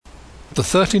The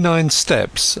 39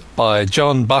 Steps by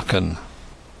John Buchan.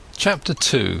 Chapter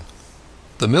 2.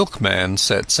 The Milkman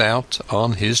Sets Out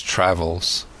on His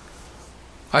Travels.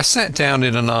 I sat down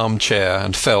in an armchair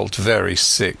and felt very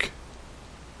sick.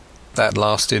 That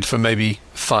lasted for maybe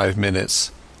 5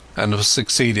 minutes and was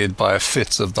succeeded by a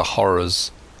fit of the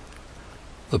horrors.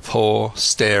 The poor,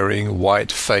 staring,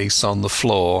 white face on the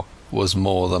floor was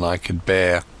more than I could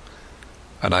bear,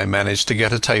 and I managed to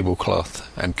get a tablecloth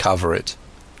and cover it.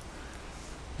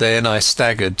 Then I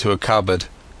staggered to a cupboard,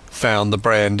 found the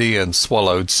brandy and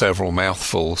swallowed several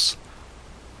mouthfuls.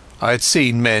 I had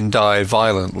seen men die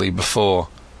violently before.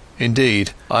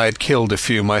 Indeed, I had killed a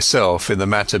few myself in the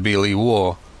Matabele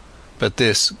War, but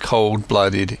this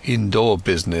cold-blooded indoor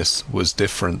business was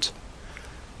different.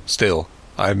 Still,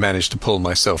 I managed to pull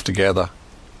myself together.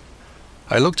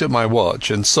 I looked at my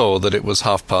watch and saw that it was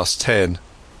 10:30.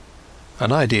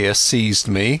 An idea seized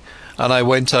me, and I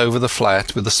went over the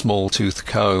flat with a small-tooth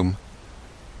comb.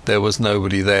 There was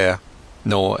nobody there,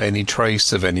 nor any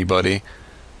trace of anybody,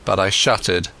 but I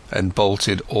shuttered and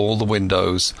bolted all the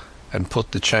windows and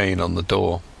put the chain on the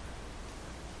door.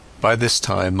 By this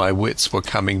time my wits were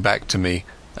coming back to me,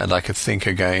 and I could think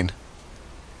again.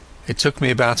 It took me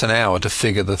about an hour to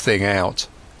figure the thing out,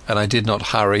 and I did not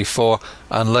hurry, for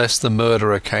unless the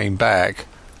murderer came back,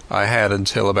 I had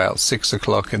until about 6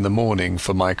 o'clock in the morning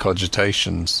for my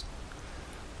cogitations.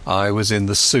 I was in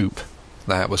the soup,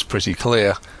 that was pretty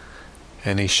clear.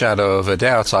 Any shadow of a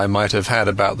doubt I might have had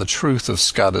about the truth of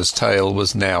Scudder's tale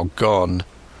was now gone.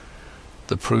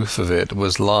 The proof of it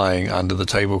was lying under the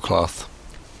tablecloth.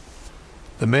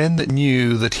 The men that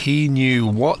knew that he knew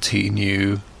what he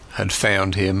knew had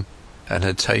found him, and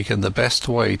had taken the best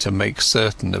way to make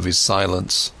certain of his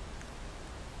silence.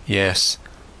 Yes,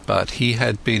 but he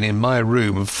had been in my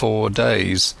room 4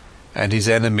 days, and his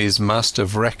enemies must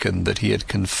have reckoned that he had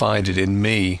confided in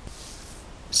me.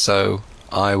 So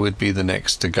I would be the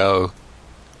next to go.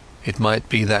 It might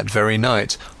be that very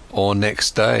night, or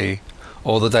next day,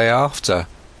 or the day after,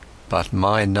 but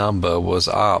my number was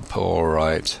up all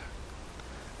right.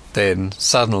 Then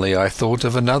suddenly I thought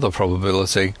of another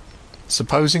probability.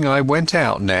 Supposing I went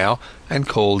out now and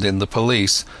called in the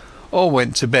police, or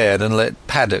went to bed and let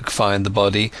Paddock find the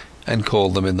body and call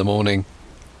them in the morning.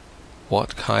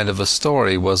 What kind of a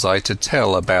story was I to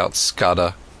tell about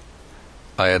Scudder?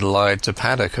 I had lied to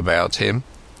Paddock about him,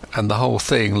 and the whole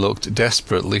thing looked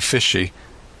desperately fishy.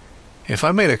 If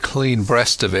I made a clean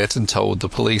breast of it and told the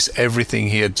police everything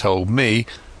he had told me,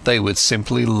 they would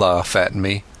simply laugh at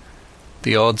me.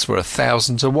 The odds were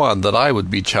 1,000 to 1 that I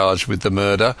would be charged with the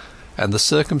murder, and the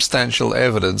circumstantial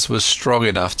evidence was strong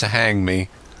enough to hang me.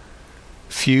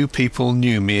 Few people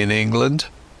knew me in England.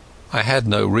 I had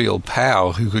no real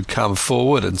pal who could come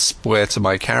forward and swear to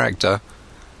my character.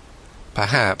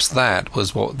 Perhaps that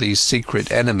was what these secret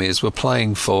enemies were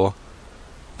playing for.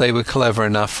 They were clever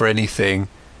enough for anything,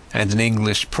 and an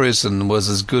English prison was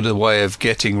as good a way of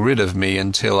getting rid of me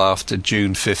until after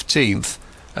June 15th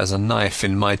as a knife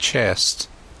in my chest.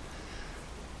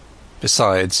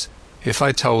 Besides, if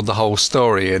I told the whole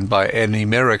story and by any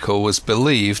miracle was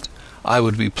believed, I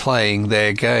would be playing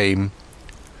their game.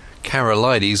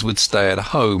 Karolides would stay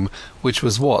at home, which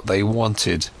was what they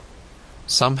wanted.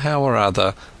 Somehow or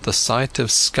other, the sight of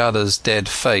Scudder's dead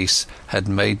face had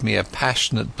made me a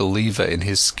passionate believer in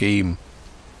his scheme.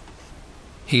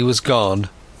 He was gone,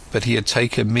 but he had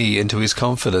taken me into his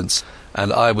confidence,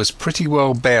 and I was pretty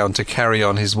well bound to carry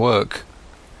on his work.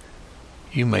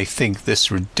 You may think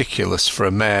this ridiculous for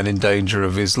a man in danger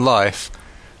of his life,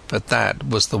 but that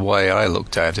was the way I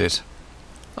looked at it.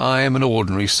 I am an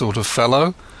ordinary sort of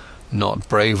fellow, not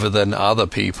braver than other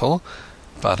people,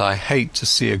 but I hate to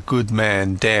see a good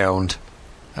man downed,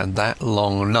 and that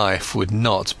long knife would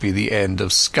not be the end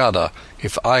of Scudder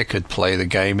if I could play the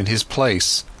game in his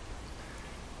place.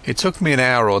 It took me an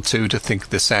hour or two to think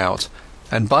this out,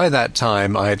 and by that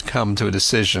time I had come to a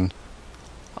decision.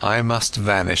 I must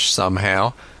vanish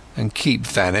somehow, and keep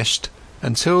vanished,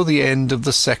 until the end of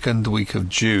the 2nd week of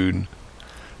June.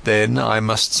 Then I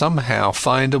must somehow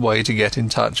find a way to get in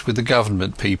touch with the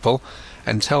government people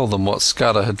and tell them what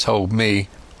Scudder had told me.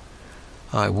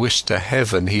 I wished to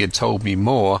heaven he had told me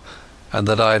more, and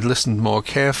that I had listened more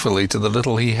carefully to the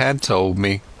little he had told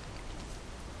me.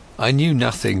 I knew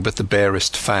nothing but the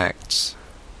barest facts.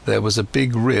 There was a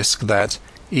big risk that,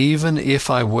 even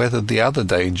if I weathered the other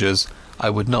dangers,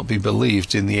 I would not be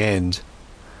believed in the end.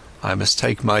 I must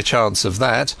take my chance of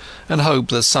that, and hope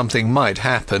that something might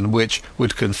happen which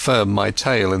would confirm my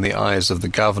tale in the eyes of the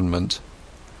government.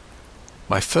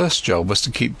 My first job was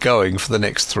to keep going for the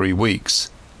next 3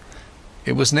 weeks.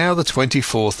 It was now the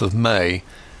 24th of May,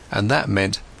 and that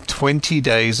meant 20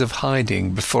 days of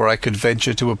hiding before I could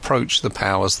venture to approach the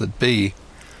powers that be.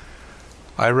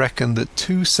 I reckoned that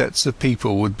 2 sets of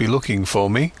people would be looking for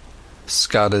me: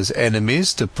 Scudder's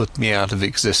enemies to put me out of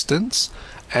existence,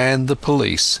 and the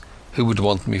police, who would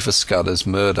want me for Scudder's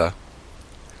murder.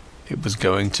 It was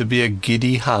going to be a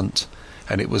giddy hunt,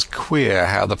 and it was queer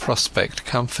how the prospect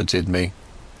comforted me.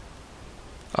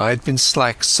 I had been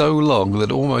slack so long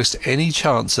that almost any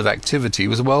chance of activity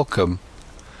was welcome.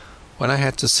 When I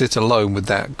had to sit alone with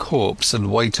that corpse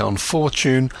and wait on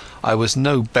fortune, I was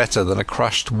no better than a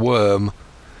crushed worm,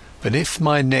 but if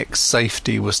my next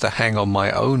safety was to hang on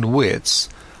my own wits,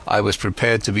 I was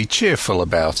prepared to be cheerful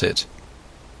about it.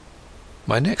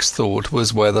 My next thought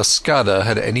was whether Scudder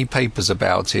had any papers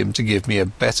about him to give me a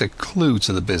better clue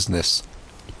to the business.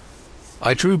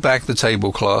 I drew back the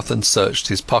tablecloth and searched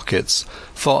his pockets,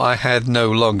 for I had no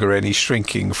longer any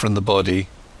shrinking from the body.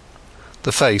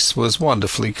 The face was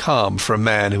wonderfully calm for a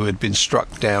man who had been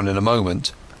struck down in a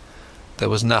moment. There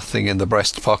was nothing in the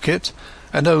breast pocket,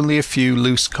 and only a few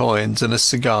loose coins and a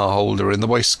cigar holder in the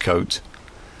waistcoat.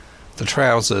 The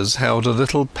trousers held a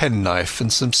little penknife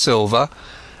and some silver,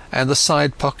 and the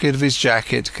side pocket of his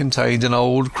jacket contained an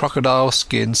old crocodile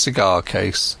skin cigar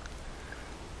case.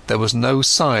 There was no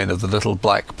sign of the little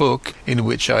black book in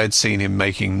which I had seen him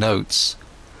making notes.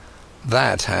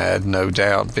 That had, no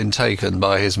doubt, been taken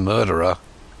by his murderer.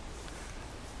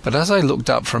 But as I looked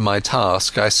up from my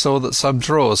task, I saw that some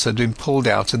drawers had been pulled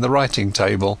out in the writing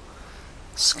table.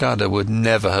 Scudder would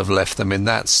never have left them in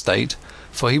that state,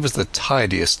 for he was the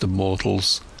tidiest of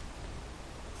mortals.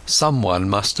 Someone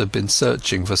must have been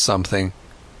searching for something,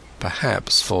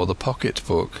 perhaps for the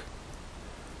pocket-book.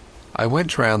 I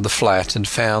went round the flat and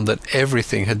found that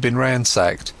everything had been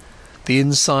ransacked. The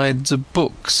insides of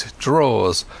books,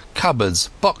 drawers, cupboards,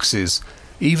 boxes,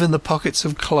 even the pockets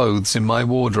of clothes in my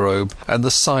wardrobe and the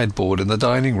sideboard in the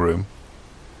dining room.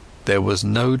 There was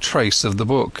no trace of the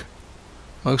book.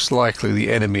 Most likely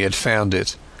the enemy had found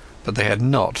it, but they had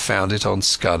not found it on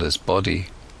Scudder's body.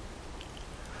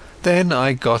 Then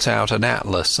I got out an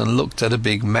atlas and looked at a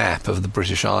big map of the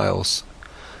British Isles.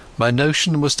 My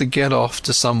notion was to get off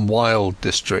to some wild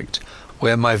district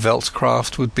where my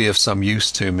Veldcraft would be of some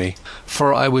use to me,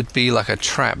 for I would be like a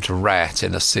trapped rat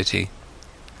in a city.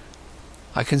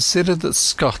 I considered that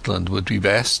Scotland would be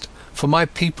best, for my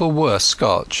people were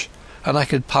Scotch, and I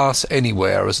could pass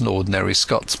anywhere as an ordinary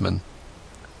Scotsman.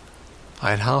 I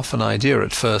had half an idea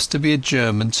at first to be a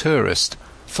German tourist,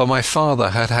 for my father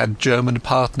had had German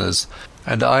partners,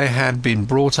 and I had been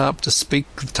brought up to speak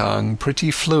the tongue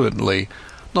pretty fluently,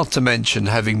 not to mention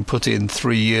having put in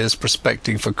 3 years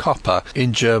prospecting for copper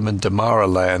in German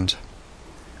Damaraland.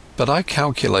 But I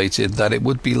calculated that it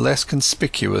would be less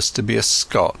conspicuous to be a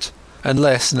Scot, and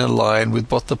less in a line with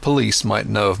what the police might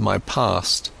know of my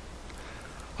past.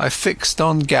 I fixed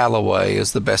on Galloway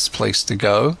as the best place to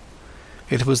go.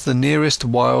 It was the nearest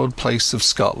wild place of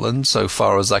Scotland, so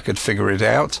far as I could figure it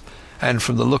out, and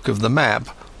from the look of the map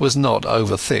was not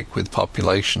over thick with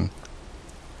population.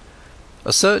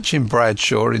 A search in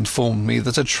Bradshaw informed me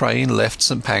that a train left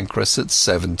St Pancras at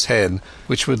 7:10,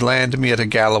 which would land me at a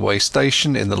Galloway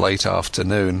station in the late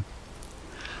afternoon.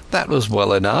 That was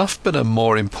well enough, but a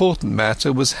more important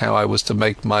matter was how I was to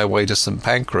make my way to St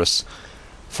Pancras,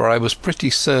 for I was pretty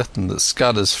certain that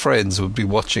Scudder's friends would be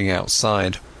watching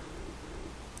outside.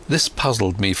 This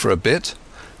puzzled me for a bit.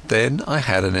 Then I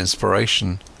had an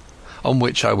inspiration, on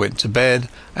which I went to bed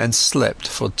and slept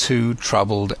for 2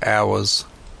 troubled hours.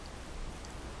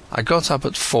 I got up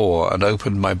at 4 and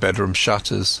opened my bedroom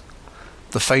shutters.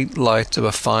 The faint light of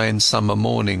a fine summer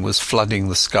morning was flooding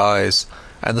the skies,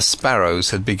 and the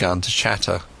sparrows had begun to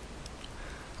chatter.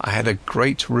 I had a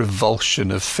great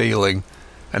revulsion of feeling,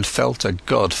 and felt a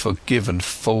God-forgiven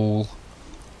fool.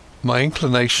 My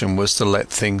inclination was to let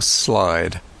things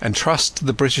slide, and trust to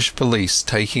the British police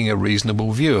taking a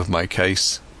reasonable view of my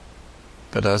case.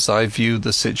 But as I viewed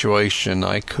the situation,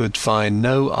 I could find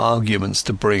no arguments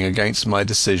to bring against my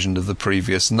decision of the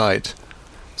previous night,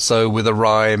 so with a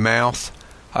wry mouth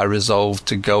I resolved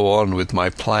to go on with my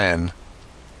plan.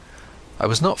 I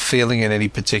was not feeling in any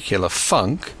particular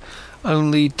funk,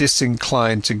 only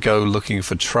disinclined to go looking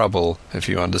for trouble, if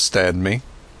you understand me.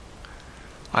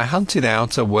 I hunted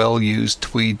out a well-used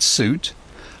tweed suit,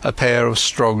 a pair of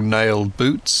strong-nailed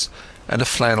boots, and a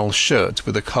flannel shirt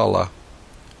with a collar.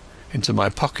 Into my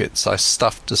pockets I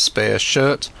stuffed a spare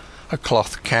shirt, a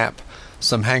cloth cap,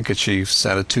 some handkerchiefs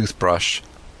and a toothbrush.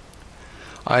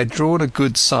 I had drawn a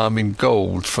good sum in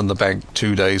gold from the bank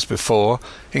 2 days before,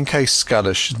 in case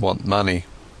Scudder should want money,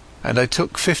 and I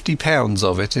took £50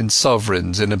 of it in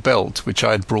sovereigns in a belt which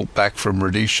I had brought back from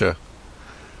Rhodesia.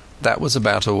 That was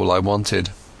about all I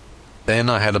wanted. Then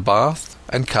I had a bath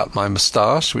and cut my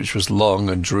moustache, which was long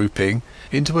and drooping,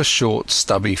 into a short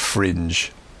stubby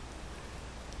fringe.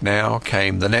 Now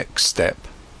came the next step.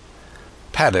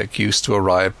 Paddock used to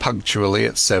arrive punctually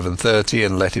at 7:30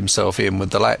 and let himself in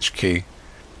with the latchkey,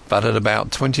 but at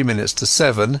about 20 minutes to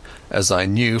 7, as I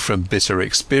knew from bitter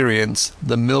experience,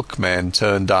 the milkman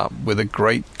turned up with a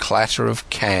great clatter of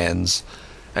cans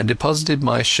and deposited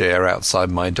my share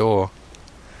outside my door.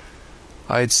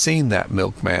 I had seen that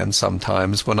milkman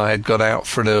sometimes when I had gone out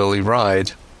for an early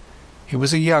ride. He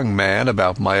was a young man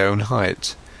about my own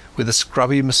height, with a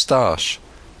scrubby moustache,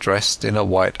 dressed in a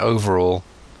white overall.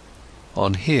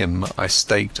 On him I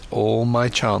staked all my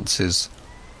chances.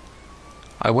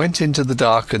 I went into the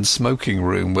darkened smoking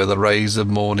room where the rays of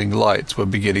morning light were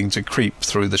beginning to creep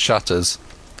through the shutters.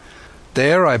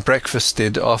 There I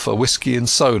breakfasted off a whisky and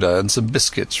soda and some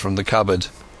biscuits from the cupboard.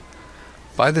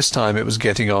 By this time it was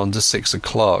getting on to 6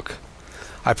 o'clock.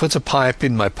 I put a pipe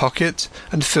in my pocket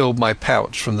and filled my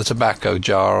pouch from the tobacco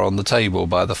jar on the table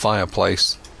by the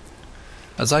fireplace.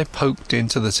 As I poked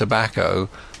into the tobacco,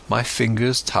 my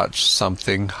fingers touched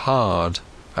something hard,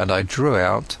 and I drew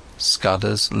out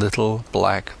Scudder's little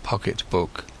black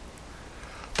pocket-book.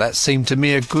 That seemed to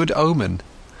me a good omen.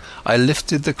 I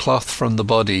lifted the cloth from the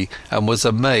body and was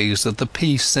amazed at the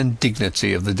peace and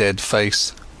dignity of the dead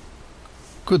face.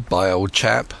 "Goodbye, old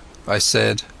chap," I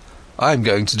said. "I'm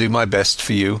going to do my best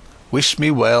for you. Wish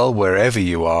me well wherever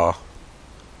you are."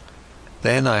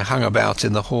 Then I hung about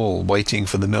in the hall waiting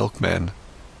for the milkman.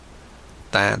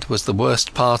 That was the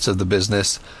worst part of the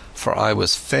business, for I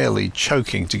was fairly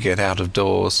choking to get out of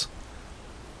doors.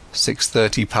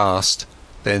 6:30 passed,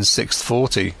 then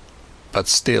 6:40, but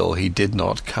still he did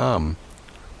not come.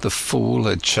 The fool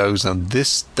had chosen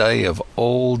this day of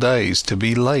all days to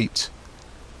be late.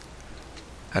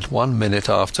 At 1 minute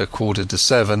after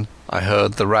 7:15 I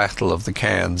heard the rattle of the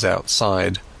cans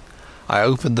outside. I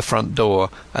opened the front door,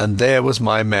 and there was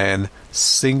my man,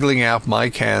 singling out my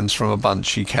cans from a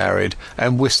bunch he carried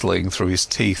and whistling through his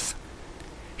teeth.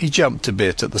 He jumped a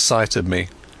bit at the sight of me.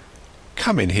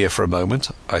 "Come in here for a moment,"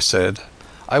 I said.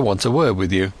 "I want a word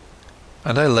with you."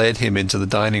 And I led him into the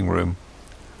dining room.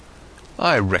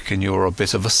 "I reckon you're a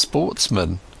bit of a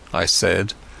sportsman," I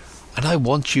said, "and I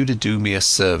want you to do me a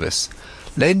service.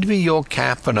 Lend me your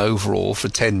cap and overall for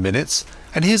 10 minutes,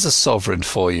 and here's a sovereign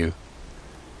for you."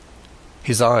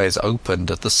 His eyes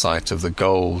opened at the sight of the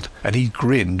gold, and he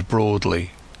grinned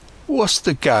broadly. "What's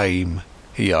the game?"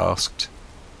 he asked.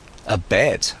 "A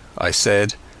bet," I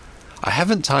said. "I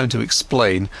haven't time to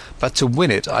explain, but to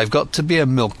win it I've got to be a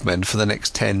milkman for the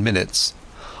next 10 minutes.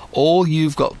 All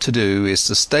you've got to do is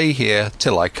to stay here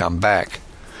till I come back.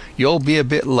 You'll be a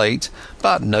bit late,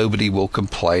 but nobody will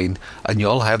complain, and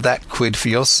you'll have that quid for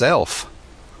yourself."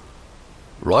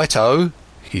 "Right-o,"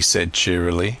 he said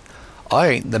cheerily. "I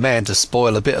ain't the man to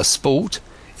spoil a bit of sport.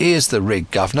 Here's the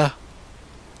rig, governor."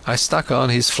 I stuck on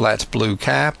his flat blue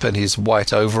cap and his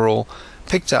white overall,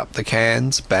 picked up the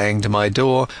cans, banged my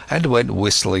door, and went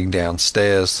whistling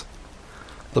downstairs.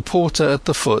 The porter at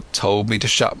the foot told me to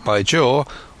shut my jaw,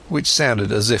 which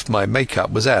sounded as if my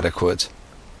make-up was adequate.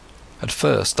 At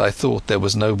first I thought there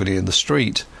was nobody in the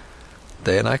street.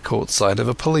 Then I caught sight of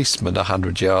a policeman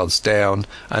 100 yards down,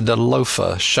 and a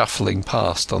loafer shuffling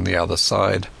past on the other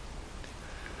side.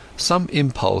 Some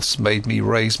impulse made me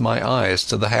raise my eyes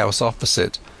to the house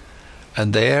opposite,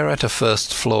 and there at a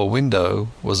first-floor window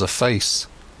was a face.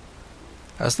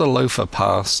 As the loafer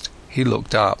passed he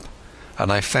looked up,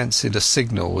 and I fancied a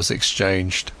signal was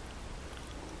exchanged.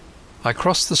 I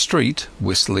crossed the street,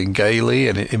 whistling gaily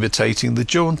and imitating the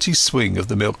jaunty swing of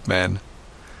the milkman.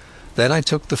 Then I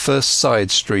took the first side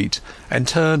street and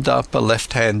turned up a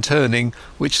left-hand turning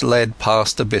which led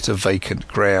past a bit of vacant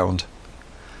ground.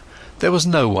 There was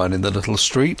no one in the little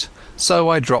street, so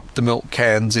I dropped the milk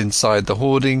cans inside the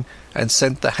hoarding and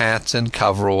sent the hat and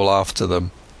coverall after them.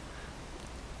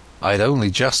 I had only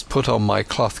just put on my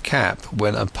cloth cap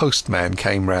when a postman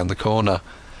came round the corner.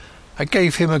 I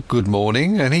gave him a good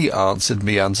morning, and he answered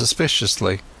me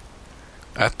unsuspiciously.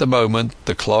 At the moment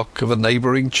the clock of a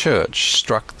neighbouring church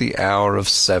struck the hour of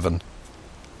 7.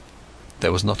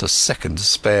 There was not a second to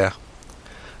spare.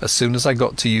 As soon as I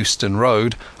got to Euston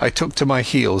Road I took to my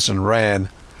heels and ran.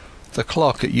 The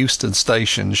clock at Euston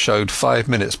Station showed 5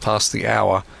 minutes past the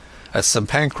hour. At St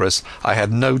Pancras I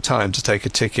had no time to take a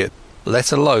ticket,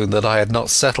 let alone that I had not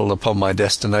settled upon my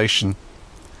destination.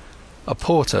 A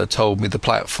porter told me the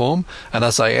platform, and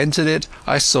as I entered it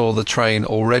I saw the train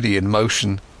already in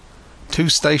motion. 2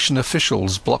 station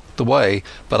officials blocked the way,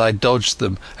 but I dodged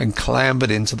them and clambered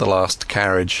into the last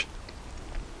carriage.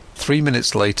 3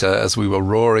 minutes later, as we were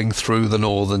roaring through the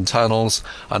northern tunnels,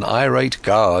 an irate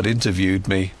guard interviewed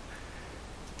me.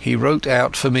 He wrote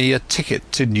out for me a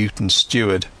ticket to Newton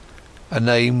Stewart, a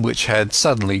name which had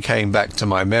suddenly come back to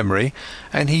my memory,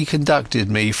 and he conducted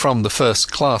me from the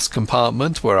first-class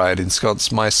compartment where I had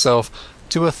ensconced myself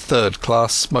to a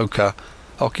third-class smoker,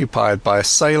 occupied by a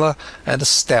sailor and a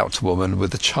stout woman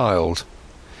with a child.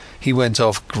 He went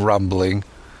off grumbling,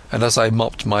 and as I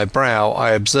mopped my brow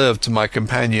I observed to my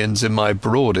companions in my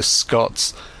broadest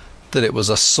Scots that it was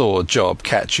a sore job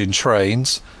catching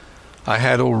trains. I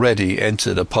had already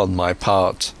entered upon my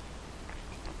part.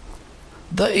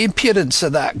 "The impudence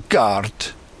of that guard,"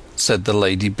 said the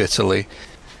lady bitterly.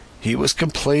 "He was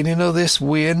complaining o' this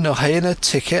wean no haeing a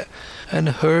ticket, and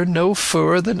her no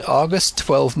furrer than August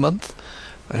 12th,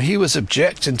 and he was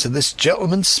objecting to this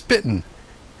gentleman spitting."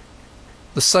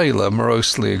 The sailor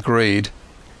morosely agreed,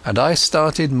 and I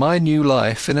started my new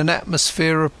life in an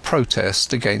atmosphere of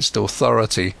protest against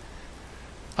authority.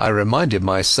 I reminded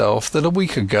myself that a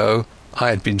week ago I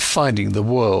had been finding the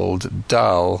world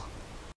dull.